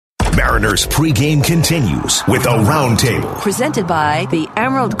Mariners pregame continues with a Roundtable. Presented by the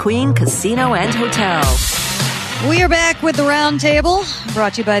Emerald Queen Casino and Hotel. We are back with the Roundtable,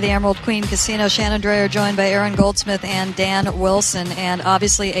 brought to you by the Emerald Queen Casino. Shannon Dreyer joined by Aaron Goldsmith and Dan Wilson, and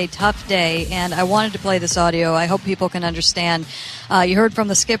obviously a tough day. And I wanted to play this audio. I hope people can understand. You heard from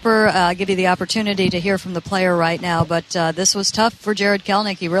the skipper, give you the opportunity to hear from the player right now, but this was tough for Jared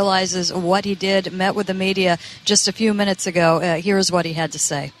Kelenic. He realizes what he did, met with the media just a few minutes ago. Here's what he had to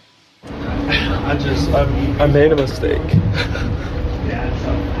say. I made a mistake.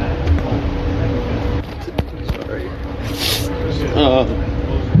 I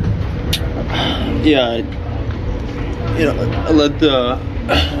let the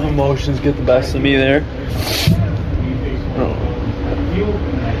emotions get the best of me there.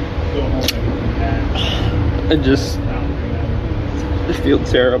 I feel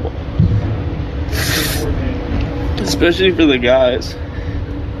terrible, especially for the guys.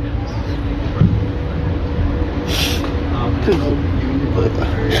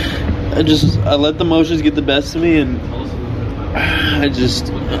 I let the emotions get the best of me, and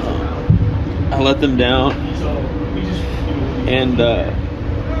I let them down, and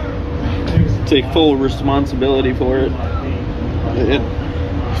take full responsibility for it.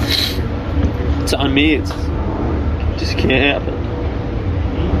 It's on me. It just can't happen.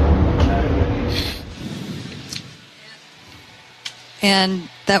 And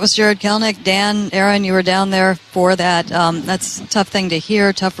that was Jared Kelenic. Dan, Aaron, you were down there for that. That's a tough thing to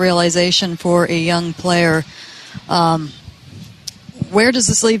hear, tough realization for a young player. Where does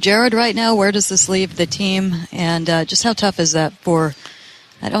this leave Jared right now? Where does this leave the team? And just how tough is that for,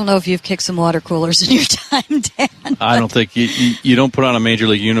 I don't know if you've kicked some water coolers in your time, Dan. I don't think you don't put on a major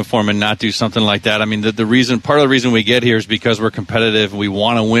league uniform and not do something like that. I mean, part of the reason we get here is because we're competitive. We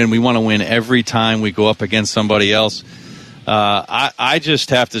want to win. We want to win every time we go up against somebody else. I just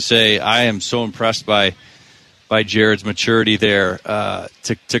have to say I am so impressed by Jared's maturity there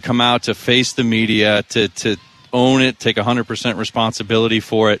to come out, to face the media, to own it, take 100% responsibility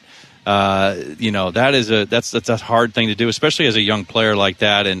for it. That's a hard thing to do, especially as a young player like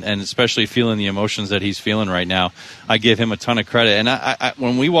that, and especially feeling the emotions that he's feeling right now. I give him a ton of credit. And I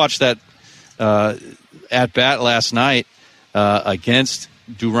when we watched that at bat last night against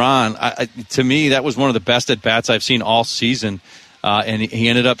Duran, to me that was one of the best at bats I've seen all season. And he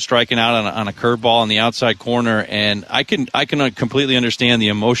ended up striking out on a curveball in the outside corner, and I can completely understand the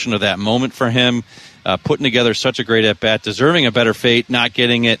emotion of that moment for him, putting together such a great at bat, deserving a better fate, not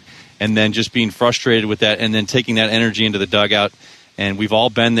getting it, and then just being frustrated with that, and then taking that energy into the dugout. And we've all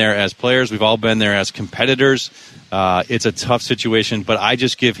been there as players, we've all been there as competitors. It's a tough situation, but I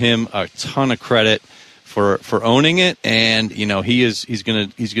just give him a ton of credit for owning it, and he's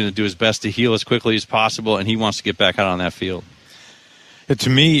gonna do his best to heal as quickly as possible, and he wants to get back out on that field. To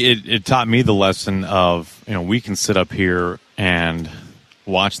me, it taught me the lesson of, we can sit up here and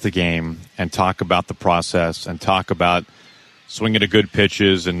watch the game and talk about the process and talk about swinging at good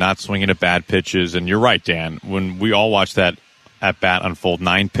pitches and not swinging at bad pitches. And you're right, Dan, when we all watched that at bat unfold,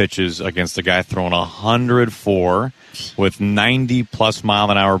 9 pitches against a guy throwing 104 with 90-plus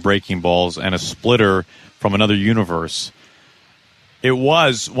mile-an-hour breaking balls and a splitter from another universe. It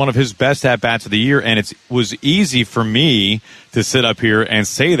was one of his best at-bats of the year, and it was easy for me to sit up here and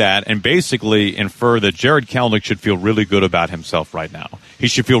say that and basically infer that Jared Kelenic should feel really good about himself right now. He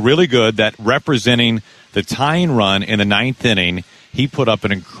should feel really good that representing the tying run in the 9th inning, he put up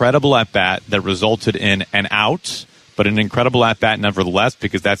an incredible at-bat that resulted in an out, but an incredible at-bat nevertheless,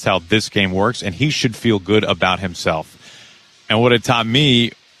 because that's how this game works, and he should feel good about himself. And what it taught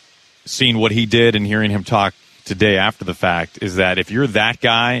me, seeing what he did and hearing him talk today after the fact, is that if you're that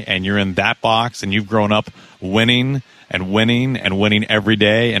guy and you're in that box and you've grown up winning and winning and winning every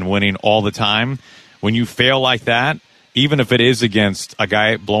day and winning all the time, when you fail like that, even if it is against a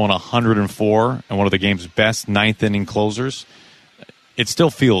guy blowing 104 and one of the game's best 9th inning closers, it still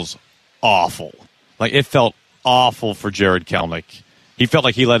feels awful. Like, it felt awful for Jared Kelenic. He felt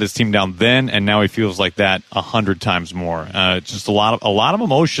like he let his team down then, and now he feels like that 100 times more. Just a lot of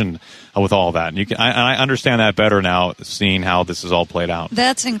emotion with all that. And I understand that better now, seeing how this is all played out.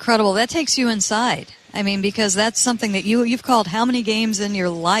 That's incredible. That takes you inside. I mean, because that's something that you've called how many games in your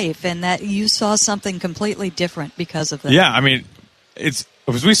life, and that you saw something completely different because of that. Yeah, I mean, it's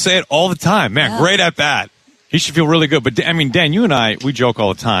as we say it all the time. Man, great at bat. He should feel really good. But I mean, Dan, you and I, we joke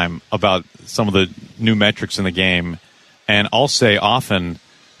all the time about some of the new metrics in the game. And I'll say often,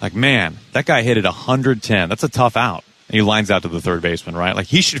 like, man, that guy hit it 110. That's a tough out. And he lines out to the third baseman, right? Like,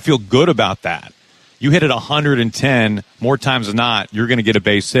 he should feel good about that. You hit it 110 more times than not, you're going to get a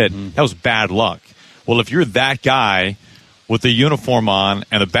base hit. That was bad luck. Well, if you're that guy, with the uniform on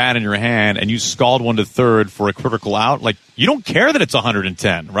and the bat in your hand, and you scald one to third for a critical out, like, you don't care that it's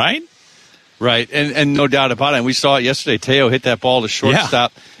 110, right? Right, and no doubt about it. And we saw it yesterday. Teo hit that ball to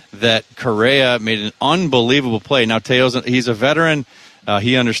shortstop that Correa made an unbelievable play. Now, he's a veteran.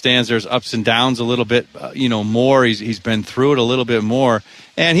 He understands there's ups and downs a little bit, more. He's been through it a little bit more.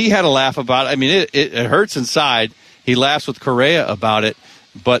 And he had a laugh about it. I mean, it hurts inside. He laughs with Correa about it.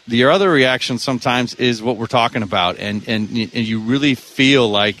 But the other reaction sometimes is what we're talking about. And you really feel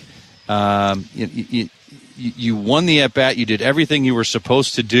like you won the at-bat. You did everything you were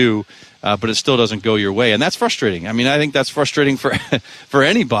supposed to do, but it still doesn't go your way. And that's frustrating. I mean, I think that's frustrating for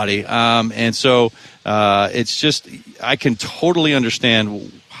anybody. And so it's just, I can totally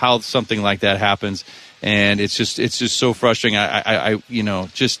understand how something like that happens. And it's just so frustrating. I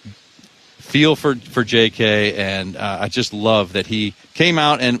just feel for JK, and I just love that he came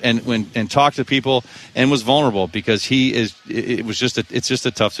out and talked to people and was vulnerable, because it's just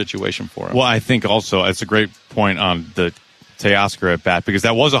a tough situation for him. Well, I think also it's a great point on the Teoscar at bat, because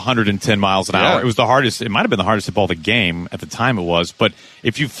that was 110 miles an hour. It was the hardest. It might have been the hardest hit ball of the game at the time. It was, but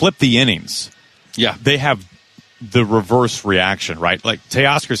if you flip the innings, they have the reverse reaction, right? Like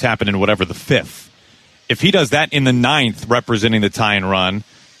Teoscar's happened in whatever the fifth. If he does that in the ninth, representing the tie and run,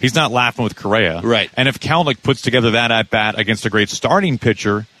 he's not laughing with Correa. Right. And if Kelenic puts together that at-bat against a great starting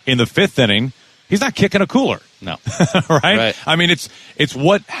pitcher in the fifth inning, he's not kicking a cooler. No. right? I mean, it's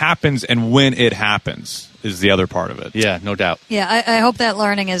what happens and when it happens is the other part of it. Yeah, no doubt. Yeah, I hope that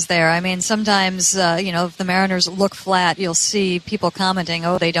learning is there. I mean, sometimes, if the Mariners look flat, you'll see people commenting,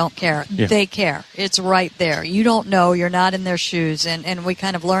 oh, they don't care. Yeah. They care. It's right there. You don't know. You're not in their shoes. And we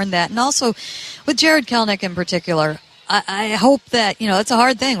kind of learned that. And also, with Jared Kelenic in particular, I hope that, it's a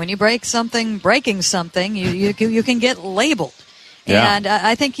hard thing. When you breaking something, you can get labeled. Yeah. And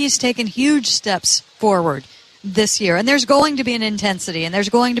I think he's taken huge steps forward this year. And there's going to be an intensity, and there's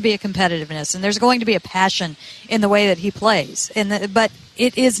going to be a competitiveness, and there's going to be a passion in the way that he plays. But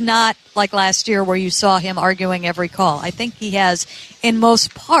it is not like last year where you saw him arguing every call. I think he has, in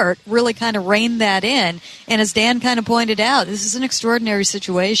most part, really kind of reined that in. And as Dan kind of pointed out, this is an extraordinary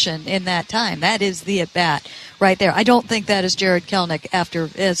situation in that time. That is the at-bat right there. I don't think that is Jared Kelenic after,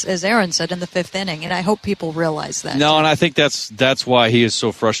 as Aaron said, in the fifth inning. And I hope people realize that. No, and I think that's why he is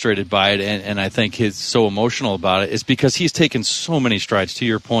so frustrated by it, and I think he's so emotional about it, is because he's taken so many strides, to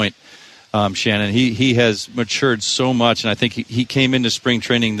your point, Shannon. He has matured so much, and I think he came into spring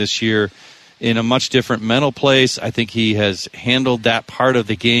training this year in a much different mental place. I think he has handled that part of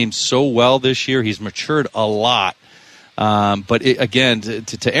the game so well this year. He's matured a lot. But again,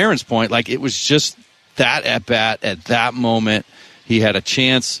 to Aaron's point, like, it was just that at-bat at that moment. He had a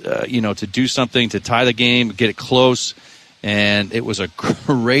chance, to do something, to tie the game, get it close, and it was a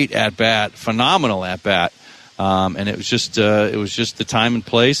great at-bat, phenomenal at-bat. And it was just the time and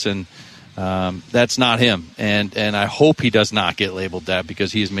place, and that's not him. And I hope he does not get labeled that,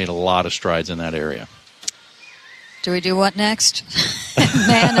 because he has made a lot of strides in that area. Do we do what next?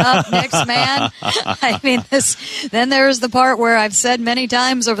 Man up, next man. I mean, then there's the part where I've said many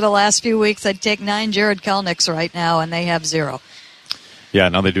times over the last few weeks I'd take 9 Jared Kelenics right now, and they have 0. Yeah,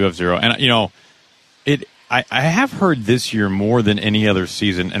 no, they do have 0. And, I have heard this year more than any other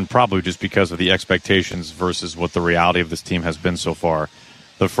season, and probably just because of the expectations versus what the reality of this team has been so far,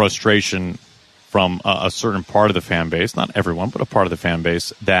 the frustration from a certain part of the fan base, not everyone, but a part of the fan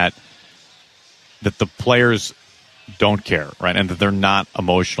base, that the players don't care, right? And that they're not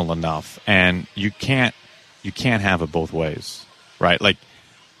emotional enough. And you can't have it both ways, right? Like,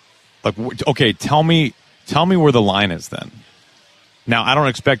 okay, tell me where the line is then. Now, I don't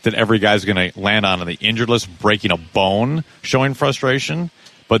expect that every guy's going to land on the injured list, breaking a bone, showing frustration.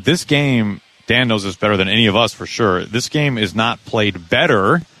 But this game, Dan knows this better than any of us for sure. This game is not played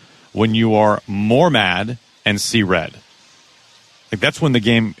better when you are more mad and see red. Like, that's when the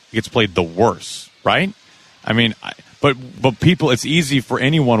game gets played the worst, right? I mean, but people, it's easy for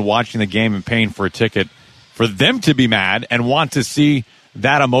anyone watching the game and paying for a ticket for them to be mad and want to see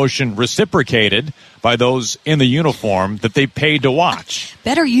that emotion reciprocated by those in the uniform that they paid to watch.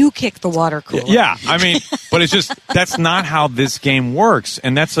 Better you kick the water cooler. Yeah, I mean, but it's just, that's not how this game works.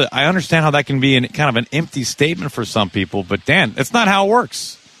 And I understand how that can be kind of an empty statement for some people, but Dan, that's not how it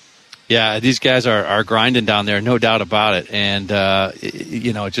works. Yeah, these guys are grinding down there, no doubt about it. And,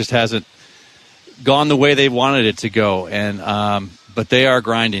 it just hasn't gone the way they wanted it to go. And, but they are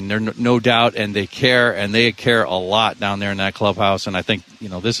grinding. They're no doubt, and they care a lot down there in that clubhouse. And I think,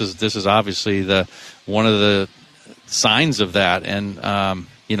 this is obviously one of the signs of that. And,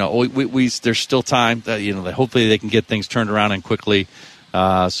 there's still time that, hopefully they can get things turned around and quickly.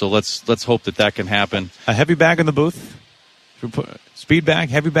 So let's hope that can happen. A heavy bag in the booth? Speed bag,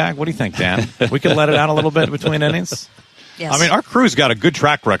 heavy bag? What do you think, Dan? We can let it out a little bit between innings? Yes. I mean, our crew's got a good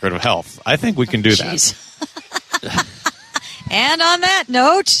track record of health. I think we can do that. And on that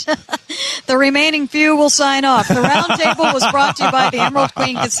note, the remaining few will sign off. The Roundtable was brought to you by the Emerald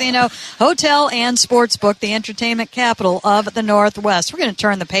Queen Casino, Hotel, and Sportsbook, the entertainment capital of the Northwest. We're going to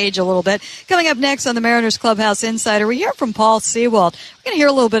turn the page a little bit. Coming up next on the Mariners Clubhouse Insider, we hear from Paul Sewald. We're going to hear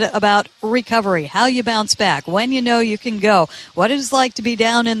a little bit about recovery, how you bounce back, when you know you can go, what it is like to be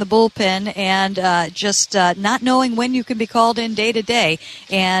down in the bullpen, and just not knowing when you can be called in day to day,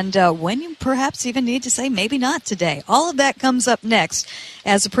 and when you perhaps even need to say maybe not today. All of that comes up next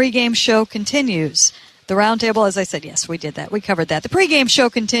as the pregame show continues. The Roundtable, as I said, yes, we did that. We covered that. The pregame show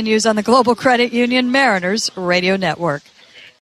continues on the Global Credit Union Mariners Radio Network.